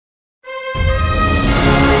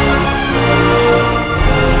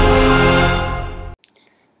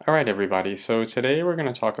Alright everybody, so today we're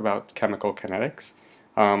going to talk about chemical kinetics.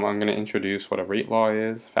 I'm going to introduce what a rate law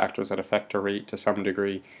is, factors that affect a rate to some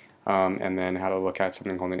degree, and then how to look at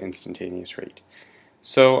something called an instantaneous rate.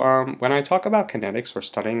 So when I talk about kinetics, we're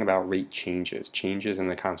studying about rate changes in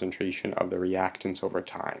the concentration of the reactants over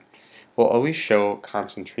time. We'll always show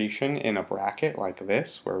concentration in a bracket like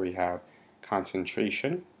this, where we have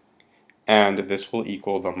concentration, and this will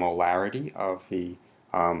equal the molarity of the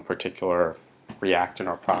particular reactant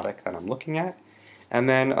or product that I'm looking at. And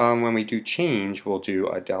then when we do change, we'll do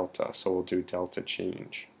a delta, so we'll do delta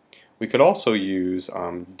change. We could also use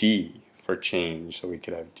D for change, so we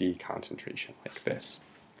could have D concentration like this.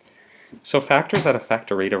 So factors that affect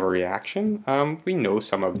a rate of a reaction, we know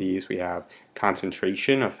some of these. We have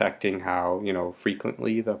concentration affecting how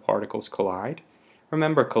frequently the particles collide.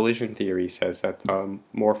 Remember, collision theory says that the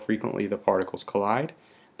more frequently the particles collide,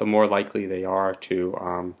 the more likely they are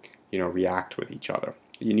to react with each other.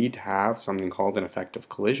 You need to have something called an effective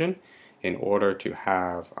collision in order to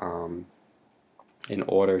have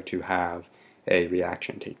a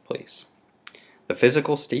reaction take place. The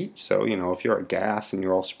physical state, so if you're a gas and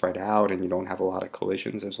you're all spread out and you don't have a lot of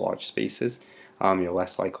collisions, there's large spaces, you're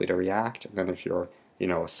less likely to react than if you're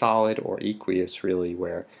a solid or aqueous, really,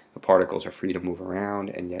 where the particles are free to move around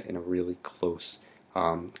and yet in a really close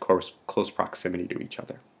proximity to each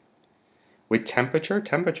other. With temperature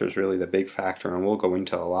is really the big factor, and we'll go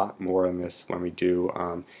into a lot more in this when we do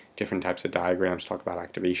different types of diagrams, talk about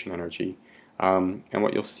activation energy. And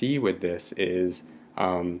what you'll see with this is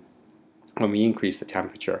when we increase the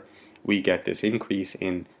temperature, we get this increase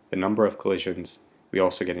in the number of collisions. We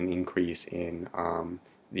also get an increase in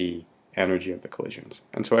the energy of the collisions.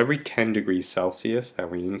 And so every 10 degrees Celsius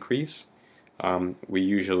that we increase, we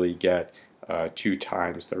usually get 2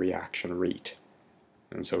 times the reaction rate.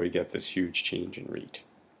 And so we get this huge change in rate.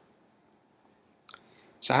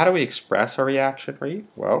 So how do we express our reaction rate?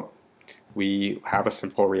 Well, we have a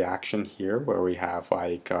simple reaction here where we have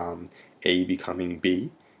like A becoming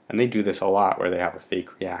B. And they do this a lot where they have a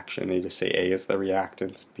fake reaction. They just say A is the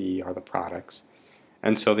reactants, B are the products.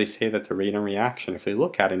 And so they say that the rate of reaction, if we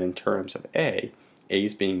look at it in terms of A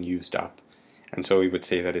is being used up. And so we would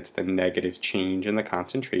say that it's the negative change in the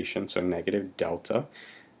concentration, so negative delta,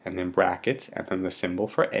 and then brackets, and then the symbol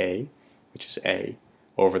for A, which is A,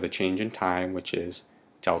 over the change in time, which is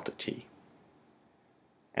delta T.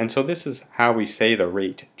 And so this is how we say the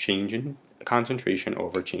rate, change in concentration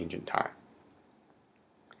over change in time.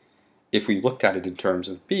 If we looked at it in terms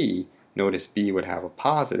of B, notice B would have a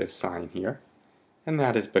positive sign here, and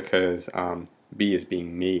that is because B is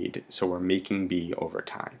being made, so we're making B over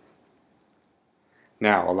time.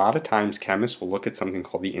 Now, a lot of times chemists will look at something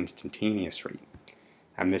called the instantaneous rate.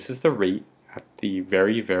 And this is the rate at the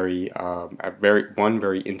very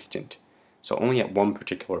instant. So only at one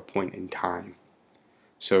particular point in time.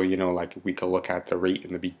 So, like we could look at the rate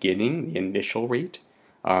in the beginning, the initial rate.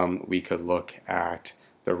 We could look at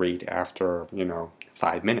the rate after,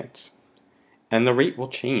 5 minutes. And the rate will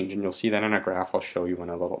change, and you'll see that in a graph I'll show you in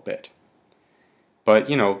a little bit. But,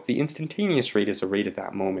 the instantaneous rate is a rate at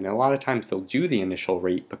that moment. And a lot of times they'll do the initial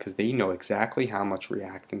rate because they know exactly how much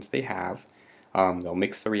reactants they have. They'll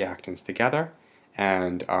mix the reactants together,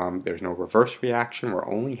 and there's no reverse reaction. We're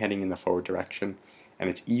only heading in the forward direction, and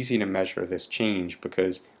it's easy to measure this change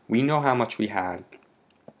because we know how much we had.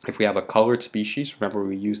 If we have a colored species, remember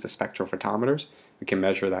we use the spectrophotometers, we can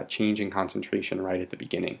measure that change in concentration right at the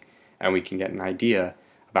beginning, and we can get an idea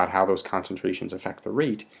about how those concentrations affect the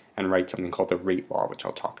rate and write something called the rate law, which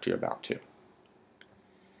I'll talk to you about too.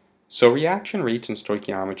 So reaction rates in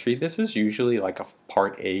stoichiometry, this is usually like a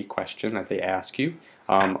part A question that they ask you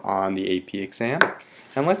on the AP exam.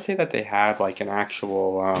 And let's say that they had like an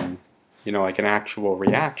actual,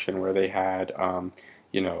 reaction where they had,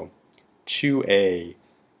 2A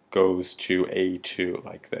goes to A2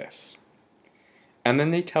 like this. And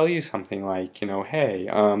then they tell you something like, hey,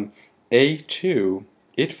 A2,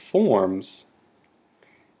 it forms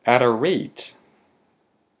at a rate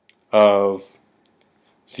of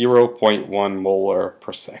 0.1 molar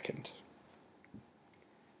per second.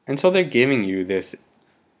 And so they're giving you this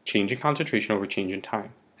change in concentration over change in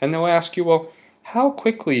time. And they'll ask you, well, how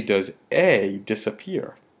quickly does A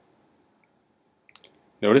disappear?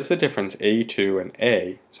 Notice the difference, A2 and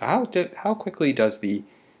A. So how quickly do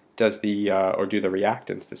the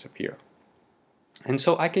reactants disappear? And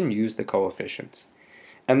so I can use the coefficients.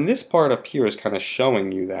 And this part up here is kind of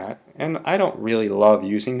showing you that, and I don't really love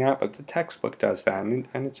using that, but the textbook does that, and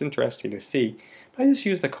it's interesting to see. But I just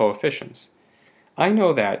use the coefficients. I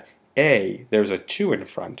know that A, there's a 2 in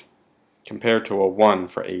front, compared to a 1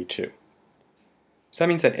 for A2. So that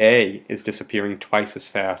means that A is disappearing twice as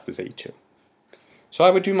fast as A2. So I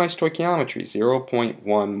would do my stoichiometry,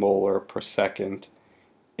 0.1 molar per second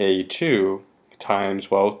A2 times,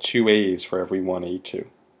 well, 2 A's for every 1 A2.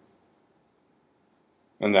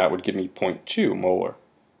 And that would give me 0.2 molar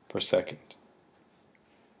per second.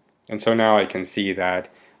 And so now I can see that,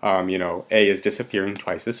 A is disappearing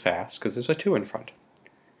twice as fast because there's a 2 in front.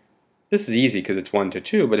 This is easy because it's 1 to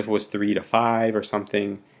 2, but if it was 3 to 5 or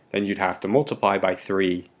something, then you'd have to multiply by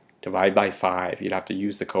 3, divide by 5. You'd have to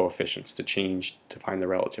use the coefficients to change to find the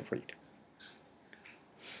relative rate.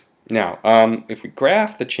 Now, if we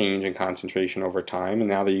graph the change in concentration over time, and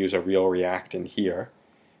now they use a real reactant here,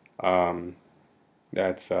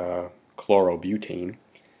 that's chlorobutane,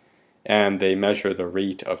 and they measure the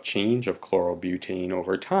rate of change of chlorobutane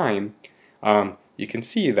over time, you can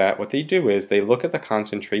see that what they do is they look at the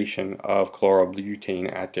concentration of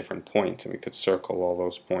chlorobutane at different points, and we could circle all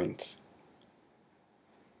those points.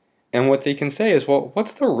 And what they can say is, well,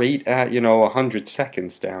 what's the rate at, 100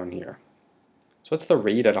 seconds down here? So what's the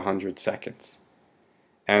rate at 100 seconds?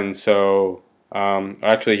 And so,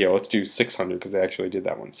 actually here, let's do 600 because they actually did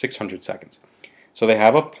that one, 600 seconds. So they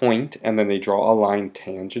have a point, and then they draw a line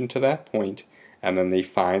tangent to that point, and then they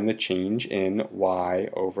find the change in y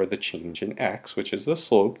over the change in x, which is the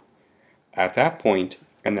slope, at that point,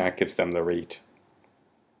 and that gives them the rate.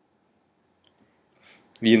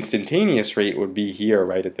 The instantaneous rate would be here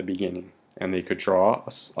right at the beginning, and they could draw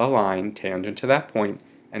a line tangent to that point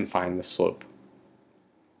and find the slope.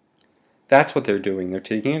 That's what they're doing. They're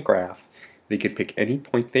taking a graph. They could pick any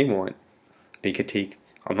point they want. They could take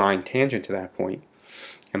a line tangent to that point,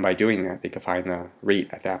 and by doing that, they could find the rate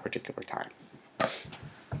at that particular time.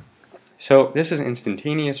 So this is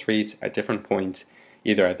instantaneous rates at different points,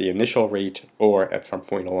 either at the initial rate or at some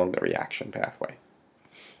point along the reaction pathway.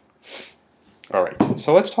 Alright,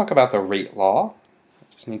 so let's talk about the rate law.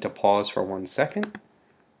 I just need to pause for 1 second,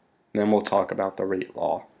 and then we'll talk about the rate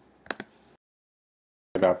law.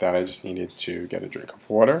 About that, I just needed to get a drink of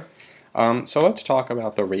water. So let's talk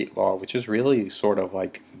about the rate law, which is really sort of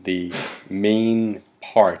like the main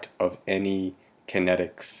part of any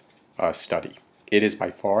kinetics study. It is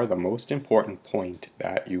by far the most important point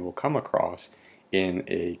that you will come across in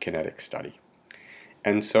a kinetics study.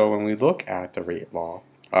 And so when we look at the rate law,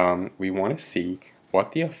 we want to see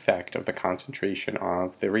what the effect of the concentration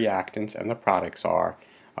of the reactants and the products are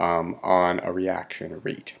on a reaction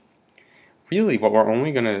rate. Really, what we're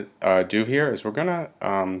only going to do here is we're going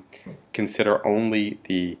to consider only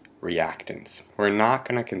the reactants. We're not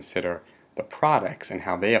going to consider the products and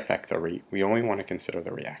how they affect the rate. We only want to consider the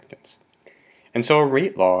reactants. And so a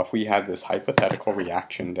rate law, if we had this hypothetical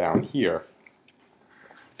reaction down here,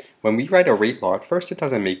 when we write a rate law, at first it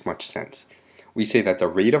doesn't make much sense. We say that the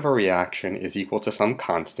rate of a reaction is equal to some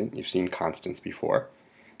constant, you've seen constants before,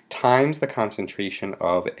 times the concentration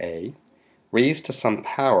of A, raised to some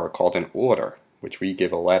power called an order, which we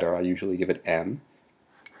give a letter, I usually give it M,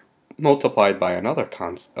 multiplied by another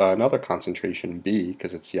concentration B,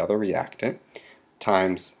 because it's the other reactant,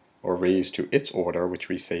 times or raised to its order, which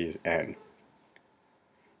we say is N.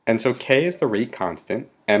 And so K is the rate constant,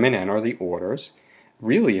 M and N are the orders.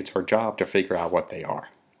 Really, it's our job to figure out what they are.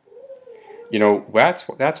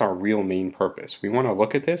 That's our real main purpose. We want to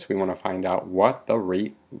look at this, we want to find out what the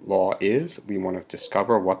rate law is, we want to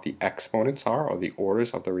discover what the exponents are, or the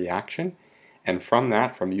orders of the reaction, and from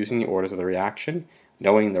that, from using the orders of the reaction,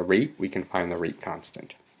 knowing the rate, we can find the rate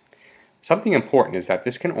constant. Something important is that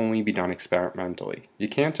this can only be done experimentally. You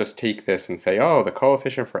can't just take this and say, oh, the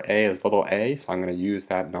coefficient for A is little a, so I'm going to use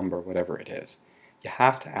that number, whatever it is. You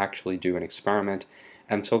have to actually do an experiment,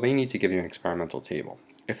 and so they need to give you an experimental table.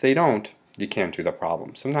 If they don't, you can't do the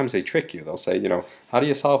problem. Sometimes they trick you. They'll say, how do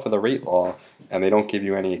you solve for the rate law? And they don't give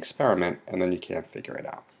you any experiment, and then you can't figure it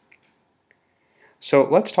out. So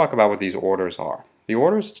let's talk about what these orders are. The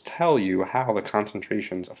orders tell you how the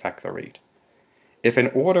concentrations affect the rate. If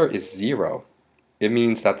an order is 0, it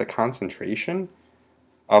means that the concentration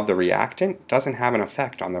of the reactant doesn't have an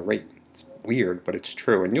effect on the rate. It's weird, but it's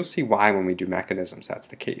true, and you'll see why when we do mechanisms that's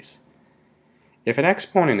the case. If an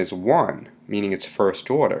exponent is 1, meaning it's first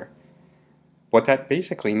order, what that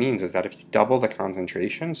basically means is that if you double the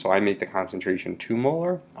concentration, so I make the concentration 2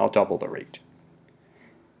 molar, I'll double the rate.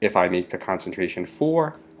 If I make the concentration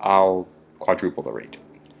 4, I'll quadruple the rate.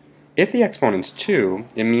 If the exponent's 2,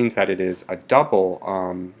 it means that it is a double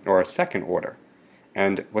or a second order.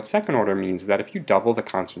 And what second order means is that if you double the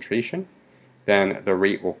concentration, then the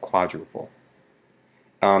rate will quadruple.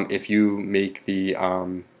 If you make the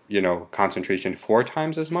concentration 4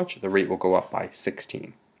 times as much, the rate will go up by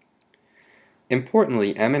 16.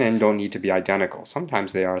 Importantly, M and N don't need to be identical.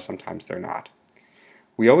 Sometimes they are, sometimes they're not.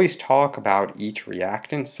 We always talk about each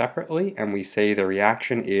reactant separately, and we say the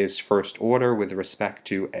reaction is first order with respect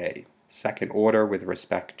to A, second order with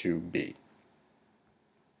respect to B.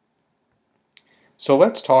 So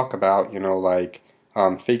let's talk about,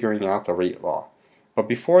 figuring out the rate law. But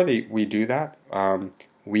before we do that, they'll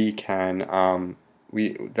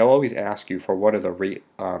always ask you for what are the rate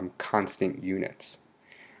constant units.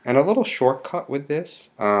 And a little shortcut with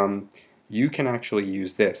this, you can actually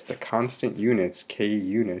use this. The constant units, K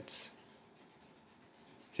units,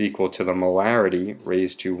 is equal to the molarity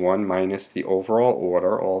raised to 1 minus the overall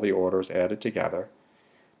order, all the orders added together,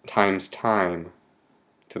 times time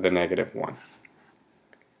to the negative 1.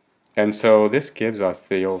 And so this gives us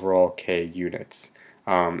the overall K units.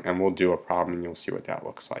 And we'll do a problem and you'll see what that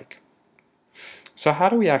looks like. So how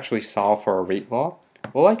do we actually solve for a rate law?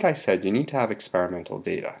 Well, like I said, you need to have experimental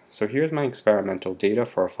data. So here's my experimental data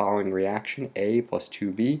for a following reaction. A plus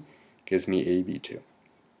 2B gives me AB2.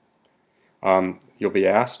 You'll be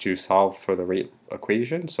asked to solve for the rate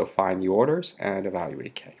equation, so find the orders and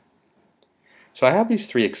evaluate K. So I have these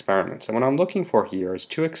 3 experiments, and what I'm looking for here is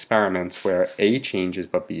 2 experiments where A changes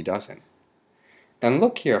but B doesn't. And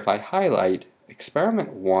look here, if I highlight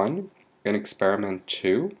experiment 1 and experiment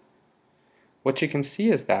 2, what you can see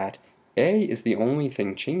is that A is the only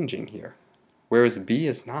thing changing here, whereas B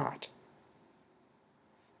is not.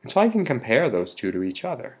 And so I can compare those two to each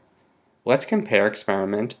other. Let's compare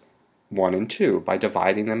experiment 1 and 2 by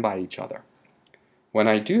dividing them by each other. When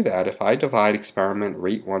I do that, if I divide experiment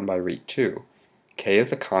rate 1 by rate 2, K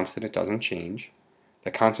is a constant, it doesn't change.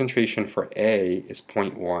 The concentration for A is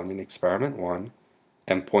 0.1 in experiment 1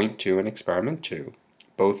 and 0.2 in experiment 2,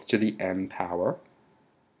 both to the m power.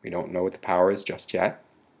 We don't know what the power is just yet.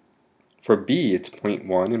 For B, it's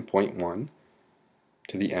 0.1 and 0.1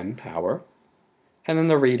 to the n power, and then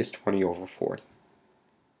the rate is 20 over 40.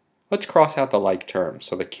 Let's cross out the like terms.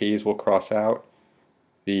 So the k's will cross out.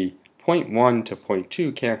 The 0.1 to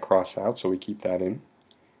 0.2 can't cross out, so we keep that in.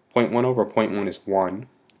 0.1 over 0.1 is 1.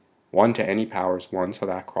 1 to any power is 1, so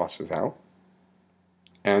that crosses out.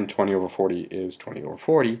 And 20 over 40 is 20 over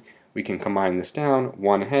 40. We can combine this down.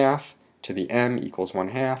 1 half to the m equals 1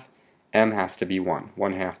 half. M has to be 1.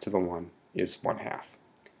 1 half to the 1 is 1 half.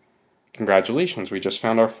 Congratulations, we just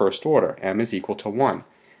found our first order. M is equal to 1.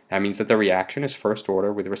 That means that the reaction is first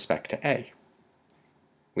order with respect to A.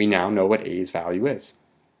 We now know what A's value is.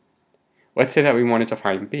 Let's say that we wanted to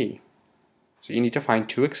find B. So you need to find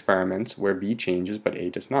 2 experiments where B changes but A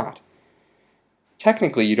does not.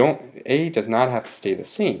 Technically, A does not have to stay the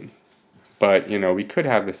same. But, we could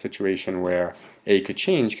have the situation where A could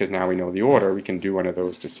change because now we know the order. We can do one of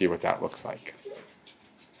those to see what that looks like.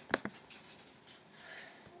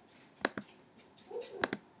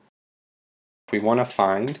 If we want to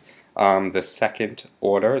find the second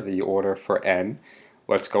order, the order for n,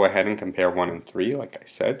 let's go ahead and compare 1 and 3, like I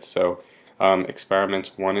said. So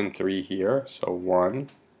experiments 1 and 3 here, so 1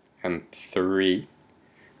 and 3.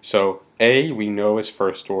 So A we know is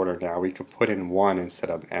first order now. We could put in 1 instead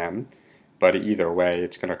of m, but either way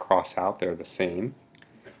it's going to cross out, they're the same.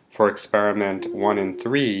 For experiment 1 and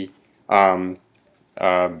 3, B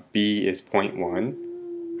is 0.1.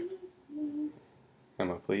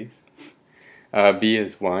 Emma, please. B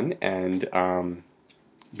is 1 and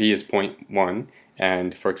B is 0.1,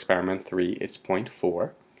 and for experiment 3 it's 0.4,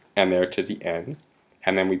 and they're to the n,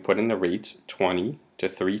 and then we put in the rates 20 to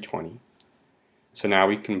 320. So now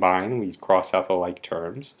we combine, we cross out the like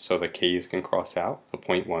terms, so the k's can cross out, the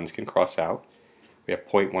 0.1s can cross out. We have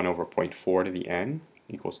 0.1 over 0.4 to the n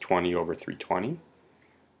equals 20 over 320.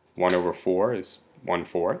 1 over 4 is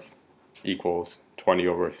 1/4 equals 20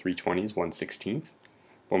 over 320 is 1/16.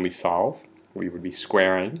 When we solve, we would be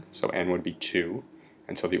squaring, so n would be 2,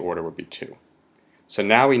 and so the order would be 2. So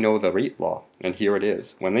now we know the rate law, and here it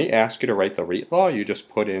is. When they ask you to write the rate law, you just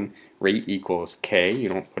put in rate equals k, you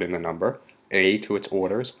don't put in the number, a to its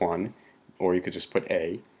order is 1, or you could just put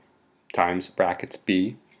a, times brackets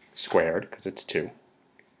b squared, because it's 2.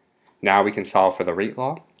 Now we can solve for the rate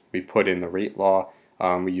law. We put in the rate law,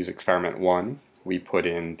 we use experiment 1, we put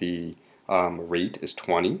in the rate is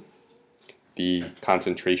 20, the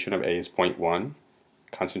concentration of A is 0.1,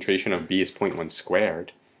 concentration of B is 0.1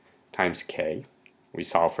 squared times K. We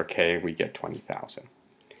solve for K and we get 20,000.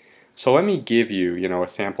 So let me give you, a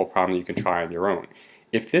sample problem you can try on your own.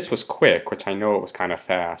 If this was quick, which I know it was kind of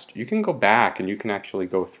fast, you can go back and you can actually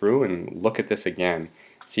go through and look at this again,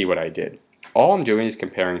 see what I did. All I'm doing is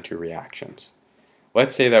comparing 2 reactions.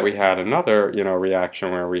 Let's say that we had another,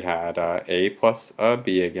 reaction where we had A plus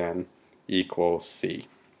B again equals C.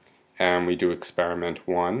 And we do experiment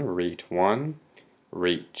 1, rate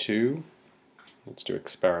 2. Let's do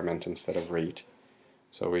experiment instead of rate.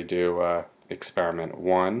 So we do experiment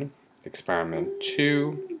 1, experiment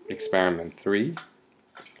 2, experiment 3,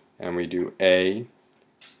 and we do A,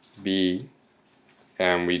 B,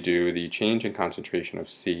 and we do the change in concentration of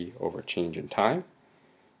C over change in time.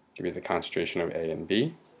 Give you the concentration of A and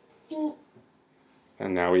B.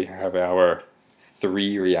 And now we have our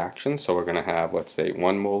 3 reactions. So we're going to have, let's say,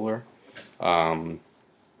 1 molar. Let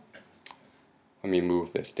me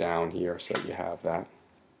move this down here so that you have that.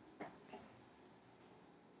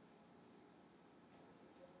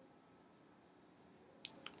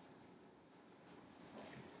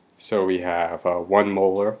 So we have 1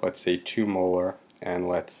 molar, let's say 2 molar, and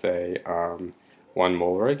let's say 1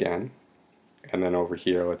 molar again. And then over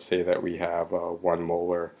here, let's say that we have 1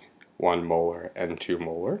 molar, 1 molar, and 2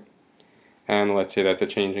 molar. And let's say that the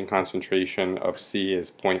change in concentration of C is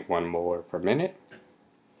 0.1 molar per minute.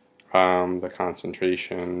 The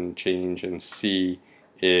concentration change in C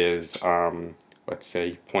is, let's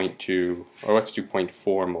say, 0.2, or let's do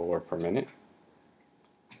 0.4 molar per minute.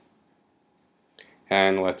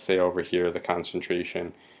 And let's say over here the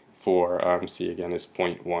concentration for C again is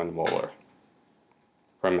 0.1 molar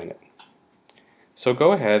per minute. So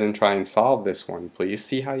go ahead and try and solve this one, please.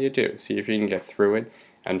 See how you do. See if you can get through it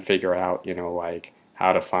and figure out, like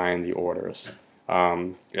how to find the orders.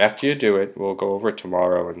 After you do it, we'll go over it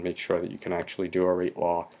tomorrow and make sure that you can actually do a rate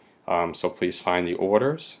law. So please find the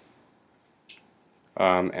orders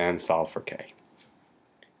and solve for K.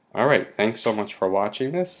 Alright, thanks so much for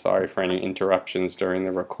watching this. Sorry for any interruptions during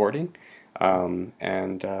the recording.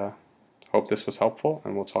 And hope this was helpful,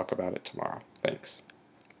 and we'll talk about it tomorrow. Thanks.